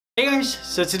Hey guys,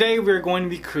 so today we're going to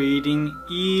be creating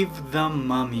Eve the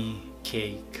Mummy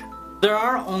cake. There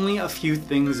are only a few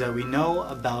things that we know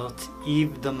about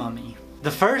Eve the Mummy.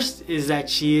 The first is that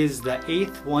she is the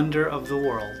 8th wonder of the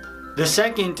world. The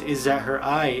second is that her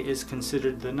eye is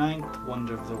considered the 9th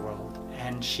wonder of the world.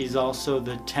 And she's also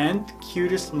the 10th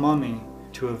cutest mummy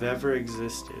to have ever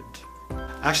existed.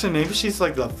 Actually, maybe she's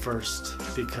like the first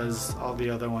because all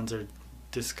the other ones are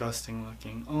disgusting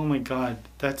looking. Oh my god,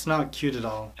 that's not cute at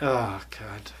all. Oh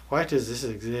god, why does this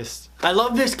exist? I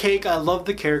love this cake, I love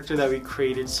the character that we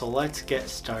created, so let's get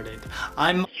started.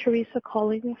 I'm Teresa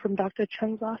calling from Dr.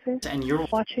 Chung's office, and you're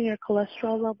watching your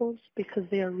cholesterol levels because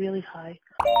they are really high.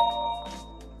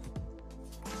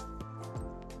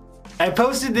 I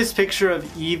posted this picture of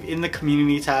Eve in the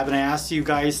community tab and I asked you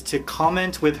guys to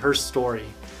comment with her story.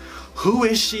 Who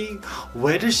is she?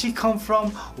 Where does she come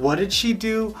from? What did she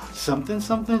do? Something,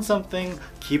 something, something.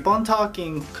 Keep on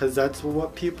talking, because that's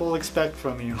what people expect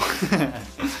from you.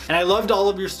 And I loved all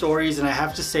of your stories, and I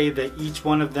have to say that each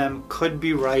one of them could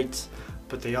be right,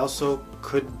 but they also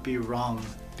could be wrong,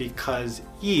 because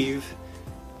Eve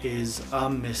is a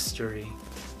mystery.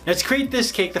 Let's create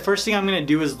this cake. The first thing I'm going to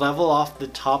do is level off the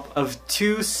top of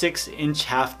two 6-inch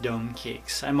half dome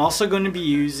cakes. I'm also going to be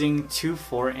using two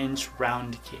 4-inch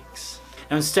round cakes.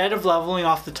 Now instead of leveling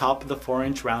off the top of the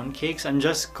 4-inch round cakes, I'm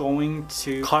just going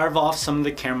to carve off some of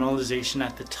the caramelization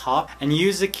at the top and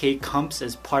use the cake humps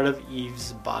as part of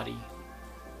Eve's body.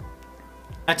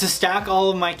 Now to stack all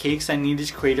of my cakes, I needed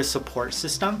to create a support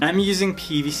system. I'm using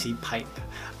PVC pipe.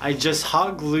 I just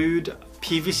hot glued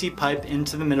PVC pipe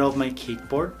into the middle of my cake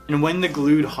board, and when the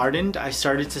glue hardened, I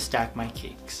started to stack my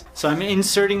cakes. So I'm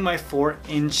inserting my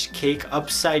 4-inch cake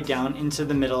upside down into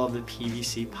the middle of the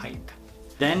PVC pipe.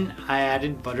 Then I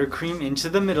added buttercream into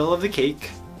the middle of the cake,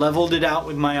 leveled it out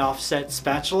with my offset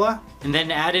spatula, and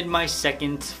then added my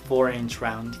second 4-inch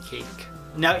round cake.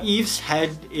 Now Eve's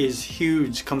head is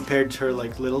huge compared to her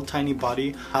like little tiny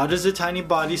body. How does a tiny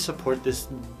body support this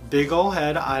big old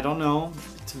head? I don't know.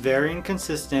 It's very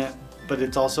inconsistent, but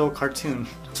it's also a cartoon.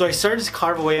 So I started to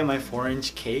carve away at my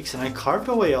 4-inch cakes, and I carved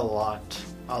away a lot.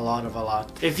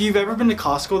 If you've ever been to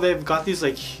Costco, they've got these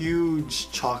like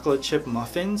huge chocolate chip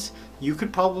muffins. You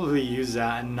could probably use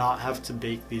that and not have to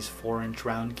bake these 4-inch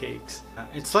round cakes.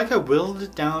 It's like I whittled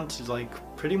it down to like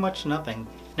pretty much nothing.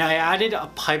 Now I added a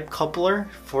pipe coupler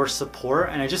for support,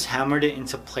 and I just hammered it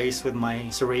into place with my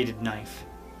serrated knife.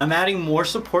 I'm adding more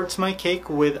support to my cake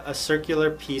with a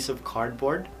circular piece of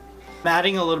cardboard. I'm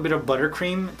adding a little bit of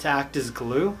buttercream to act as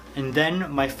glue, and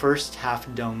then my first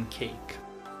half dome cake.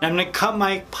 I'm going to cut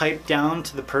my pipe down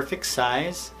to the perfect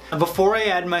size. Before I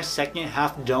add my second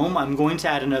half dome, I'm going to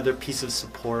add another piece of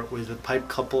support with a pipe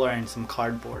coupler and some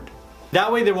cardboard.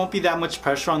 That way there won't be that much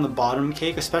pressure on the bottom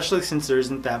cake, especially since there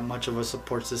isn't that much of a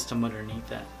support system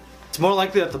underneath it. It's more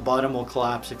likely that the bottom will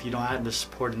collapse if you don't add the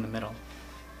support in the middle.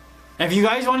 Now, if you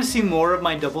guys want to see more of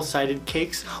my double-sided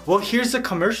cakes, well, here's a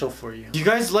commercial for you. Do you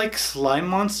guys like slime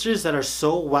monsters that are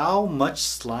so wow, much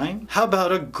slime? How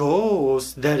about a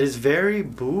ghost that is very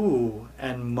boo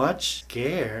and much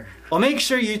scare? Well, make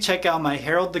sure you check out my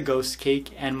Harold the Ghost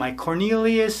cake and my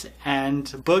Cornelius and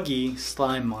Boogie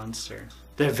slime monster.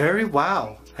 They're very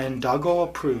wow and doggo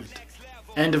approved.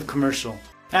 End of commercial.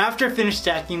 After I finished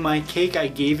stacking my cake, I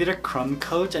gave it a crumb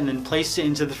coat and then placed it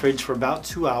into the fridge for about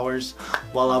 2 hours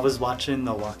while I was watching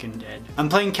The Walking Dead. I'm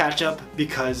playing catch up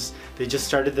because they just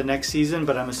started the next season,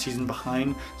 but I'm a season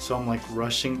behind, so I'm like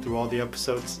rushing through all the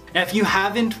episodes. Now, if you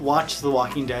haven't watched The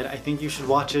Walking Dead, I think you should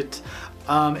watch it.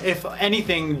 If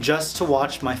anything, just to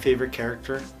watch my favorite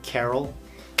character, Carol.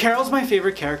 Carol's my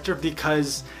favorite character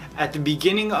because at the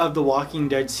beginning of The Walking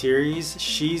Dead series,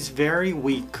 she's very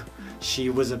weak.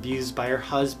 She was abused by her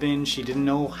husband. She didn't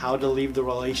know how to leave the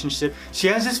relationship. She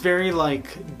has this very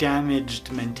like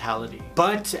damaged mentality.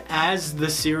 But as the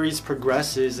series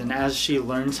progresses and as she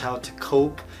learns how to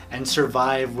cope and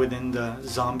survive within the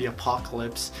zombie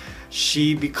apocalypse,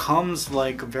 she becomes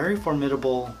like a very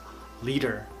formidable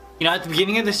leader. You know, at the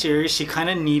beginning of the series, she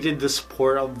kind of needed the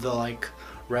support of the like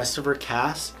rest of her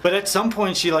cast, but at some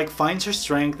point she like finds her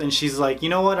strength and she's like, you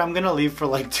know what, I'm gonna leave for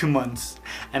like 2 months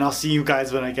and I'll see you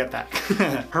guys when I get back.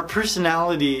 Her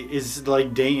personality is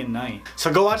like day and night.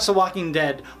 So go watch The Walking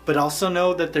Dead, but also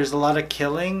know that there's a lot of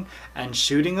killing and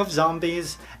shooting of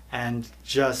zombies and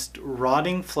just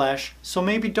rotting flesh, so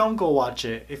maybe don't go watch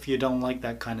it if you don't like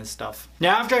that kind of stuff.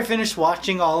 Now after I finished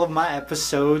watching all of my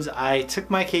episodes, I took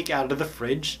my cake out of the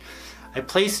fridge. I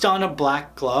placed on a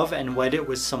black glove and wet it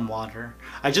with some water.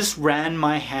 I just ran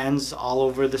my hands all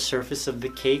over the surface of the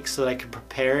cake so that I could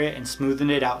prepare it and smoothen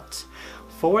it out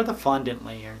for the fondant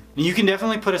layer. You can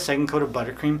definitely put a second coat of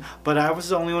buttercream, but I was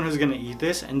the only one who's gonna eat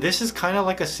this, and this is kind of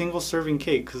like a single serving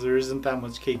cake because there isn't that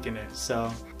much cake in it.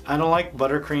 So I don't like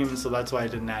buttercream, so that's why I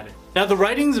didn't add it. Now the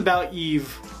writings about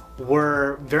Eve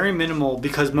were very minimal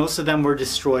because most of them were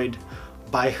destroyed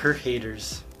by her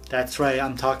haters. That's right,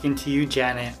 I'm talking to you,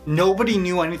 Janet. Nobody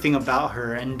knew anything about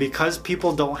her, and because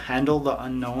people don't handle the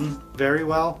unknown very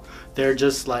well, they're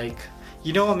just like,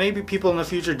 you know what, maybe people in the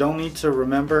future don't need to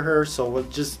remember her, so we'll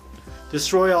just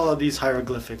destroy all of these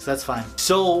hieroglyphics, that's fine.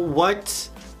 So what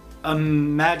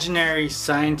imaginary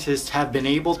scientists have been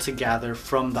able to gather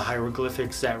from the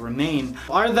hieroglyphics that remain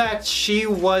are that she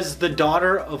was the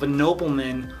daughter of a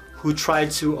nobleman who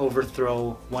tried to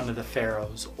overthrow one of the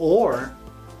pharaohs. Or,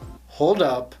 hold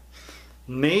up,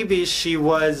 maybe she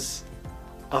was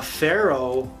a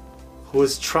pharaoh who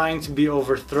was trying to be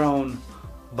overthrown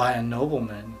by a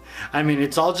nobleman. I mean,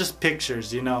 it's all just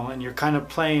pictures, you know, and you're kind of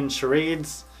playing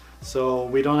charades, so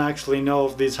we don't actually know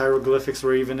if these hieroglyphics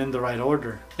were even in the right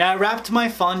order. Now I wrapped my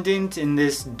fondant in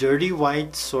this dirty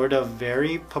white, sort of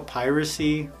very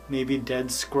papyrusy, maybe Dead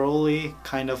Scrolly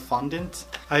kind of fondant.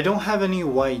 I don't have any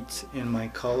white in my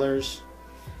colors,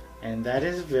 and that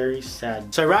is very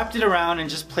sad. So I wrapped it around and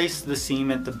just placed the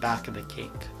seam at the back of the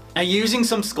cake. Now using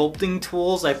some sculpting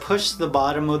tools, I pushed the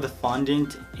bottom of the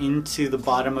fondant into the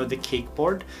bottom of the cake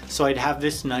board so I'd have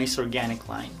this nice organic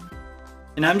line.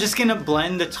 And I'm just gonna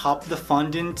blend the top of the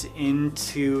fondant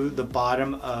into the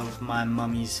bottom of my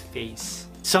mummy's face.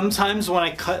 Sometimes when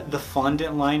I cut the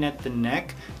fondant line at the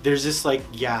neck, there's this like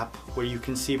gap where you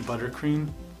can see buttercream.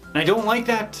 And I don't like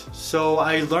that, so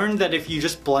I learned that if you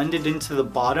just blend it into the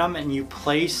bottom and you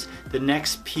place the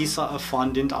next piece of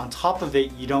fondant on top of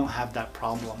it, you don't have that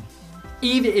problem.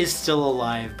 Eve is still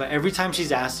alive, but every time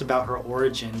she's asked about her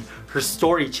origin, her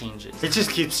story changes. It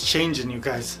just keeps changing, you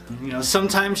guys. You know,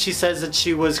 sometimes she says that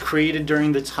she was created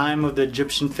during the time of the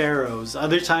Egyptian pharaohs.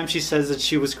 Other times she says that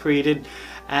she was created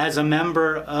as a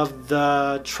member of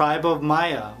the tribe of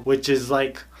Maya, which is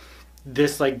like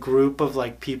this like group of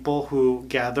like people who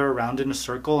gather around in a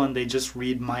circle and they just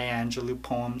read Maya Angelou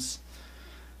poems.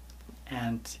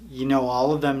 And you know,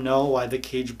 all of them know why the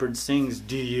cage bird sings.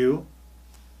 Do you?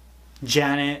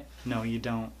 Janet? No, you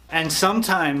don't. And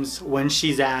sometimes when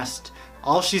she's asked,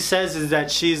 all she says is that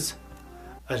she's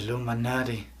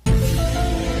Illuminati.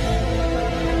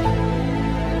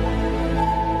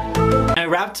 I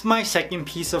wrapped my second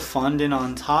piece of fondant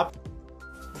on top,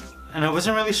 and I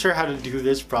wasn't really sure how to do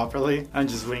this properly. I'm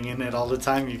just winging it all the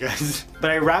time, you guys.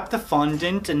 But I wrapped the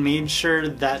fondant and made sure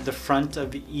that the front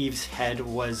of Eve's head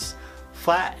was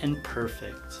flat and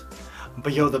perfect.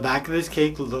 But yo, the back of this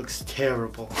cake looks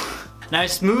terrible. Now I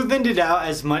smoothed it out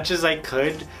as much as I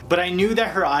could, but I knew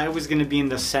that her eye was going to be in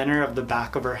the center of the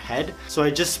back of her head, so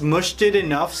I just smushed it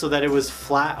enough so that it was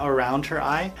flat around her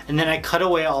eye, and then I cut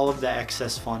away all of the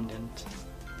excess fondant.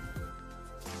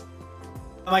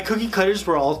 My cookie cutters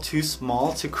were all too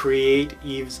small to create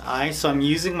Eve's eye, so I'm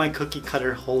using my cookie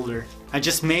cutter holder. I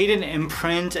just made an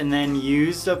imprint and then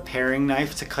used a paring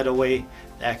knife to cut away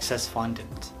the excess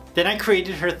fondant. Then I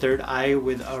created her third eye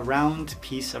with a round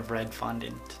piece of red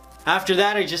fondant. After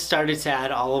that, I just started to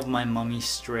add all of my mummy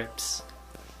strips.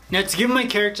 Now to give my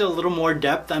character a little more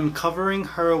depth, I'm covering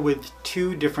her with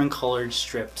 2 different colored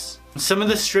strips. Some of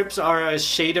the strips are a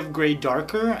shade of gray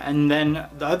darker, and then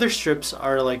the other strips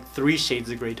are like 3 shades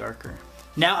of gray darker.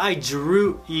 Now I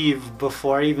drew Eve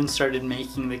before I even started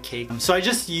making the cake, so I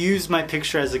just used my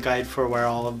picture as a guide for where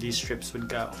all of these strips would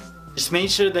go. Just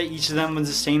made sure that each of them was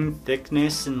the same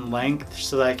thickness and length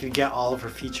so that I could get all of her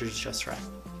features just right.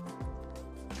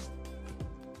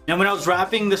 Now when I was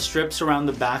wrapping the strips around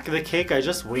the back of the cake, I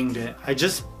just winged it. I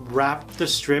just wrapped the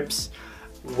strips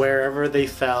wherever they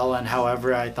fell and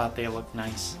however I thought they looked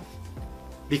nice.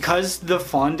 Because the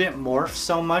fondant morphs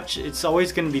so much, it's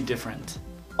always going to be different.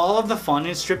 All of the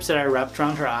fondant strips that I wrapped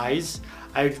around her eyes,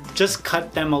 I just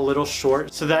cut them a little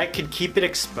short so that I could keep it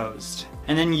exposed.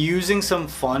 And then using some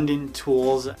fondant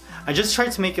tools, I just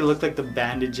tried to make it look like the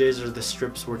bandages or the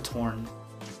strips were torn.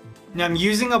 Now I'm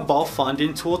using a ball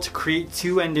fondant tool to create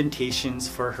 2 indentations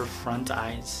for her front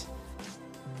eyes.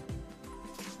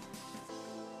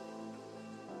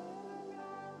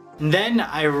 And then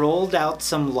I rolled out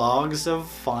some logs of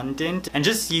fondant and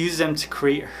just used them to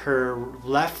create her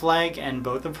left leg and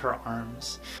both of her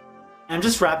arms. I'm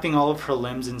just wrapping all of her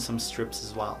limbs in some strips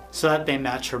as well, so that they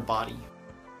match her body.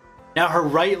 Now her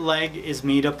right leg is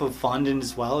made up of fondant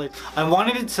as well. I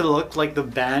wanted it to look like the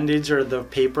bandage or the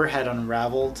paper had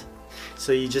unraveled.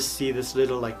 So you just see this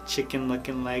little like chicken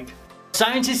looking leg.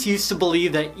 Scientists used to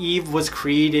believe that Eve was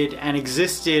created and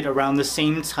existed around the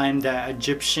same time that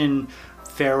Egyptian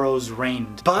pharaohs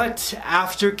reigned. But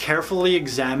after carefully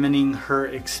examining her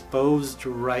exposed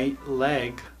right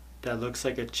leg, that looks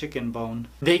like a chicken bone,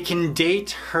 they can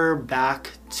date her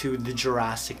back to the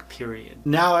Jurassic period.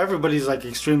 Now everybody's like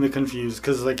extremely confused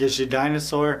because like, is she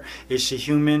dinosaur? Is she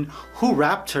human? Who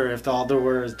wrapped her if all there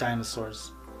were is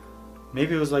dinosaurs?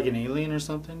 Maybe it was like an alien or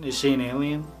something? Is she an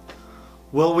alien?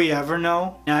 Will we ever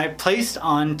know? Now I placed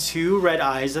on 2 red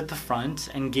eyes at the front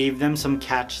and gave them some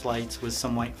catch lights with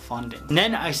some white fondant. And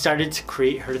then I started to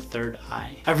create her 3rd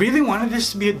eye. I really wanted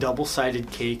this to be a double-sided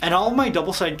cake, and all of my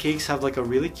double-sided cakes have like a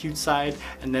really cute side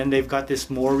and then they've got this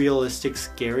more realistic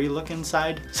scary looking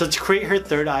side. So to create her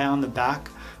 3rd eye on the back,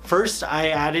 first I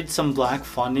added some black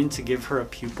fondant to give her a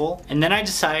pupil, and then I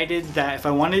decided that if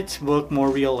I wanted it to look more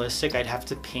realistic, I'd have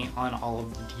to paint on all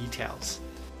of the details.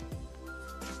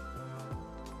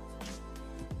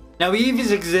 Now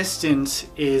Eve's existence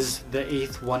is the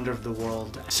 8th wonder of the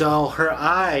world. So her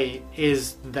eye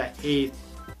is the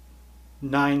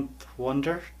 9th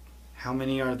wonder? How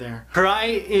many are there? Her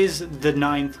eye is the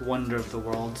 9th wonder of the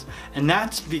world, and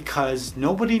that's because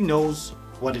nobody knows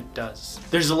what it does.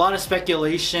 There's a lot of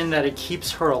speculation that it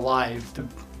keeps her alive,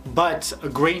 but a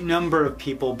great number of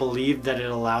people believe that it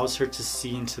allows her to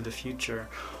see into the future,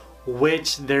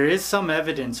 which there is some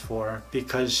evidence for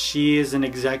because she is an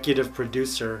executive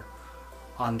producer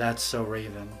on That's So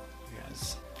Raven, you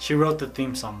guys. She wrote the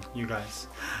theme song, you guys.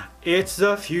 It's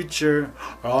the future,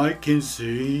 I can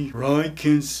see, I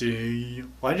can see.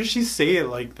 Why did she say it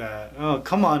like that? Oh,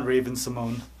 come on,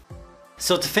 Raven-Symoné.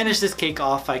 So to finish this cake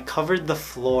off, I covered the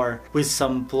floor with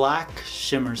some black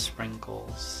shimmer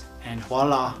sprinkles. And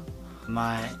voila,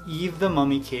 my Eve the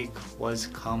Mummy cake was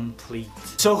complete.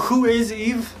 So who is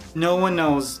Eve? No one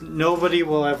knows. Nobody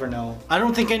will ever know. I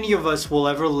don't think any of us will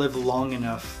ever live long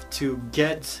enough to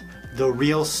get the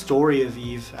real story of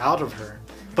Eve out of her.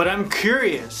 But I'm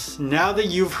curious, now that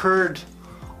you've heard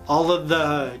all of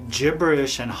the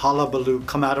gibberish and hullabaloo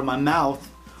come out of my mouth,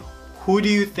 who do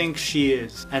you think she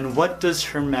is? And what does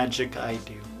her magic eye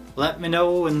do? Let me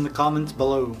know in the comments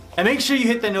below. And make sure you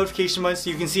hit that notification button so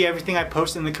you can see everything I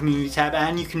post in the community tab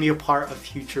and you can be a part of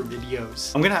future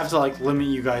videos. I'm gonna have to like limit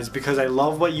you guys because I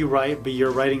love what you write, but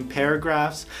you're writing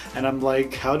paragraphs and I'm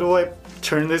like, how do I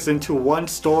turn this into one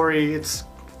story? It's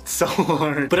so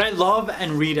hard. But I love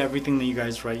and read everything that you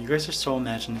guys write. You guys are so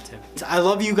imaginative. I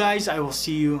love you guys. I will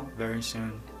see you very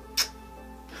soon.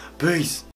 Peace.